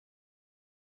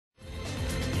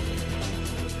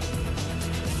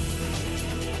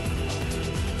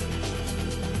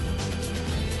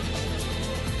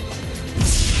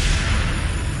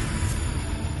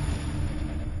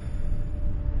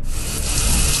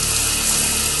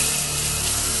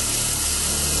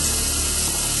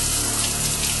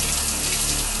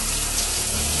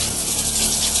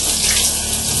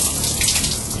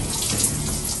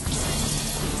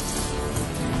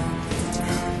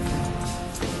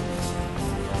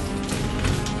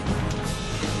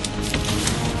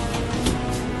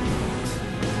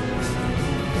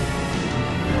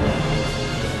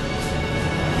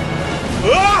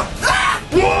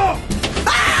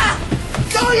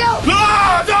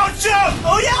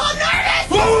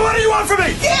want from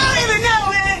me? You don't even know,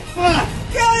 man!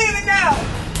 You don't even know!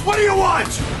 What do you want?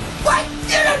 What?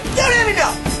 You don't even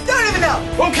know! Don't even know!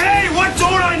 Okay, what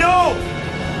don't I know?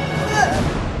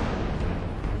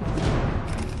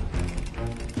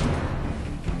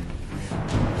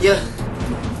 You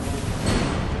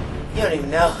don't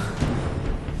even know.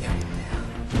 You don't even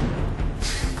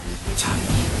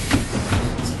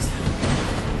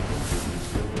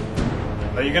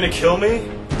know. Are you gonna kill me? I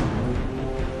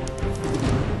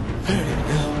don't even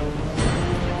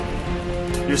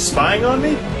know. You're spying on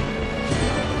me?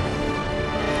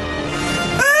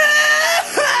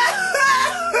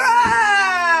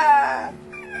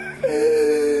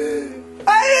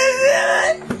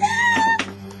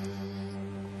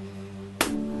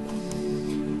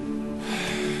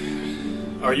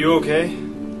 Are you okay?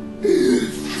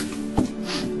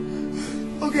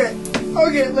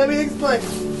 Okay, let me explain.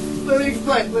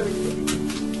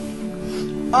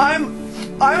 I'm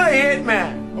a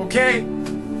hitman, okay?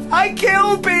 I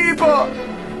kill people!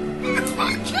 It's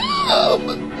my job!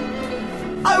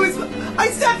 I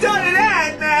stepped on an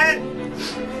ad, man!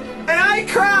 And I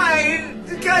cried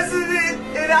because of it,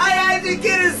 and I had to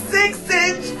get a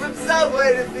 6-inch from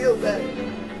Subway to feel better.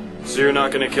 So you're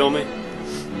not gonna kill me?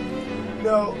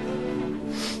 No.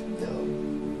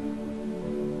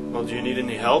 Well, do you need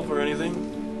any help or anything?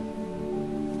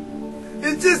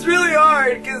 It's just really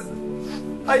hard, because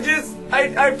I just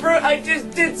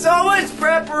did so much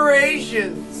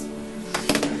preparations.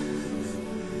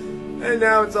 And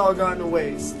now it's all gone to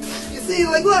waste. You see,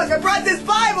 like, look, I brought this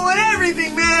Bible and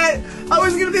everything, man. I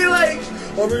was gonna be like,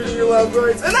 I'm reading your last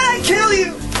rights, and then I'd kill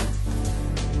you.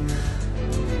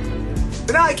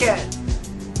 But now I can't.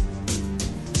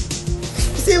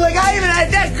 See, like, I even had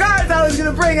dead cards I was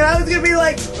gonna bring, and I was gonna be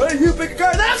like, hey, you pick a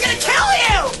card, and I was gonna kill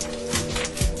you!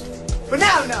 But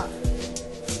now I'm not.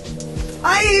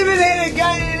 I even hid a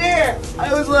gun in here.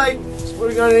 I was like, just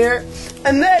put a gun in here.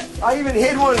 And then, I even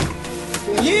hid one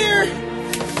in here.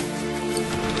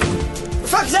 For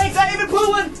fuck's sakes, I even put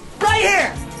one right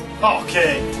here!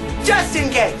 Okay. Just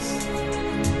in case.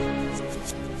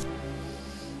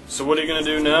 So what are you gonna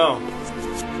do now?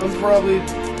 I'm probably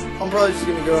just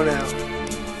gonna go now.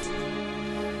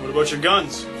 What about your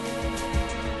guns?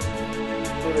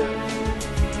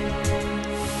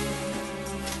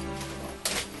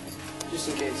 Just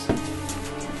in case.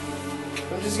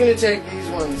 I'm just gonna take these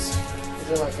ones.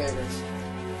 These are my favorites.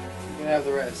 You can have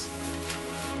the rest.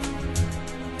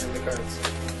 And the cards.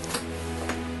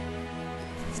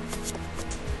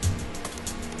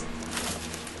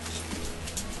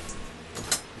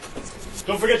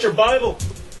 Don't forget your Bible.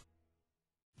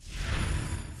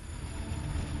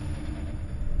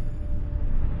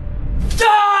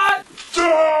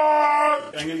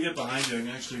 I'm gonna get behind you. I'm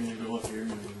actually gonna go up here.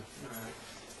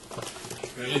 Alright.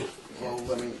 Ready? Well,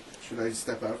 should I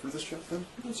step out for this shot then?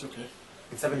 That's okay.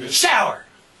 Except in the shower!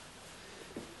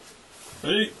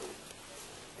 Ready?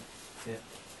 Yeah.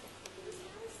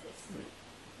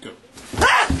 Go.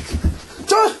 Ah!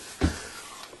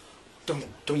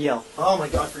 Don't yell. Oh my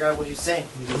god, I forgot what you were saying.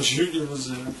 Don't shoot. It was,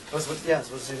 Yeah, I was supposed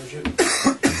to say don't shoot.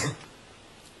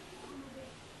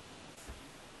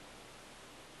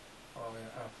 Oh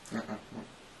yeah, oh.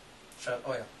 Shut up.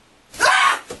 Oh yeah.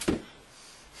 Ah!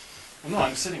 Well, no,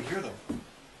 I'm sitting here though. Yeah,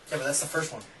 but that's the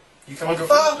first one. You come and go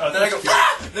first, then I go,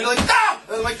 ah! Then they're like, ah!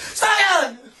 And I'm like, stop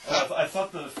yelling! I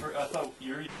thought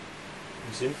you're... You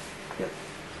see? Yeah.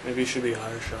 Maybe it should be a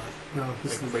higher shot. No, I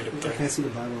can't see the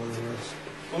Bible otherwise.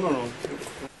 Oh, no.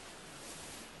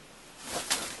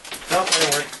 No,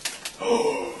 don't worry.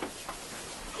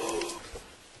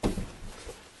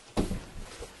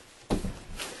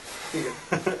 Here you go.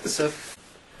 So...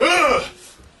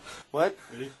 What?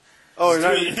 Ready? Oh, you're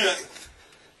not...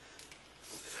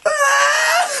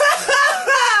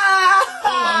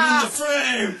 I'm in the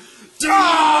frame!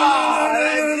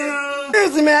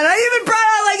 Seriously, man, I even brought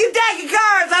out like a deck of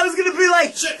cards. I was gonna be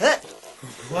like, shit.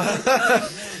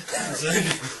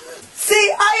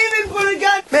 See, I even put a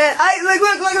gun. Man, look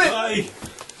at me.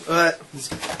 What?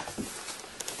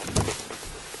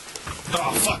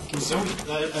 Oh, fuck.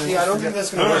 See, I don't think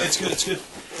that's gonna No, work. it's good. This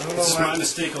is my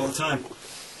mistake all the time.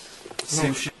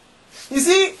 Same shit. You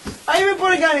see, I even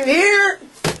put a gun in here.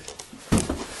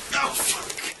 Oh,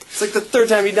 fuck. It's like the third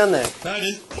time you've done that. I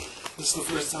didn't. This is the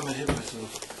first time I hit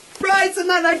myself. Right, so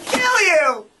then I'd kill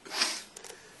you.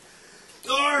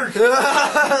 Dark!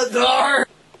 Dark.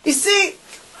 You see,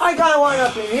 I got one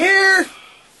up in here.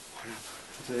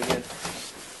 Do it again.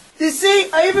 You see,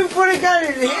 I even put a gun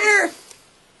in here.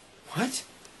 What?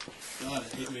 God, I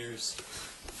hate mirrors.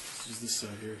 Let's use this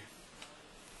side here.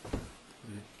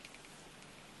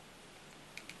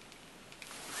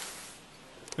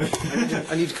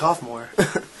 I need to cough more.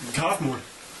 Cough more.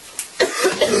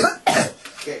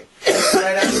 Okay.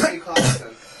 Right after you cough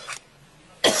then.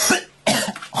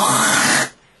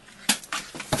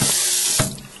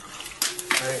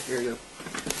 Alright, here we go.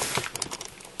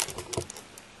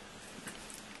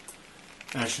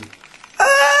 Action.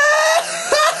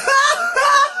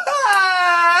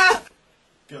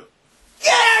 Go.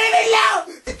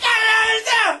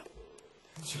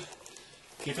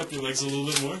 Kick up your legs a little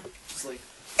bit more. It's like,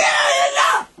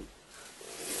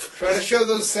 Try to show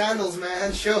those sandals,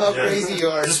 man. Show how crazy you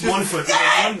are. Just one foot.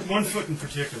 One foot in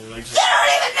particular. Like just.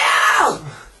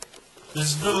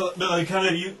 Just like kind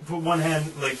of you put one hand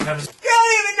like kind of. you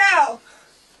don't even know!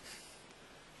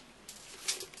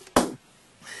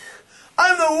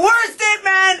 I'm the worst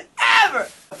hitman ever!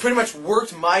 I pretty much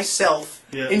worked myself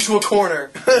into a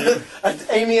corner,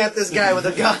 aiming at this guy with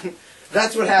a gun.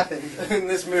 That's what happened in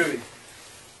this movie.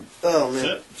 Oh, man.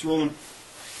 Set. It's rolling.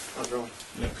 I was rolling.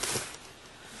 Yeah.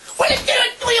 What are you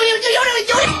doing? What are you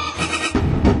doing?